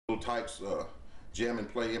Types jam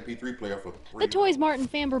and play MP3 player for free. The toys Martin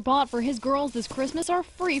Famber bought for his girls this Christmas are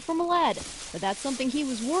free from lead, but that's something he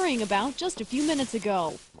was worrying about just a few minutes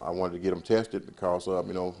ago. I wanted to get them tested because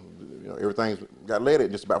everything's got lead in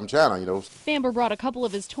it just about from China. Famber brought a couple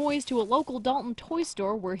of his toys to a local Dalton toy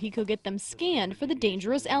store where he could get them scanned for the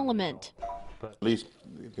dangerous element. At least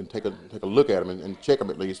you can take a look at them and check them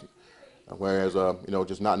at least. Whereas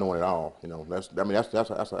just not knowing at all,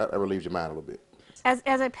 that relieves your mind a little bit.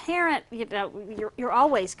 As a parent, you're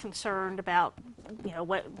always concerned about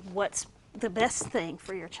what's the best thing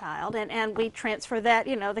for your child, and we transfer that.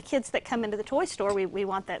 The kids that come into the toy store, we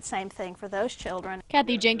want that same thing for those children.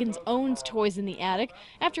 Kathy Jenkins owns Toys in the Attic.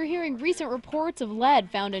 After hearing recent reports of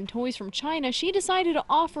lead found in toys from China, she decided to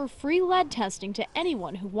offer free lead testing to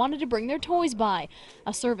anyone who wanted to bring their toys by,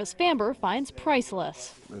 a service Famber finds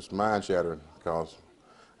priceless. It's mind shattering because,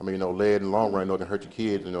 lead in the long run can hurt your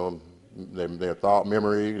kids. Their thought,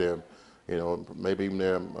 memory, maybe even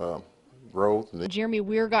their growth. Jeremy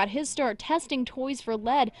Weir got his start testing toys for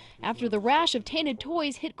lead after the rash of tainted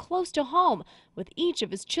toys hit close to home, with each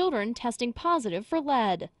of his children testing positive for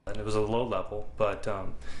lead. And it was a low level, but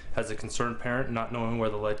as a concerned parent, not knowing where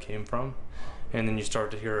the lead came from, and then you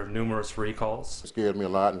start to hear of numerous recalls. It scared me a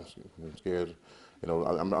lot, and it scared.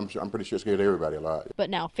 I'm pretty sure it scared everybody a lot.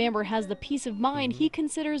 But now Famber has the peace of mind he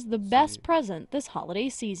considers the best present this holiday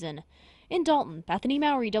season. In Dalton, Bethany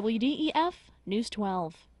Mowry, WDEF News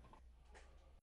 12.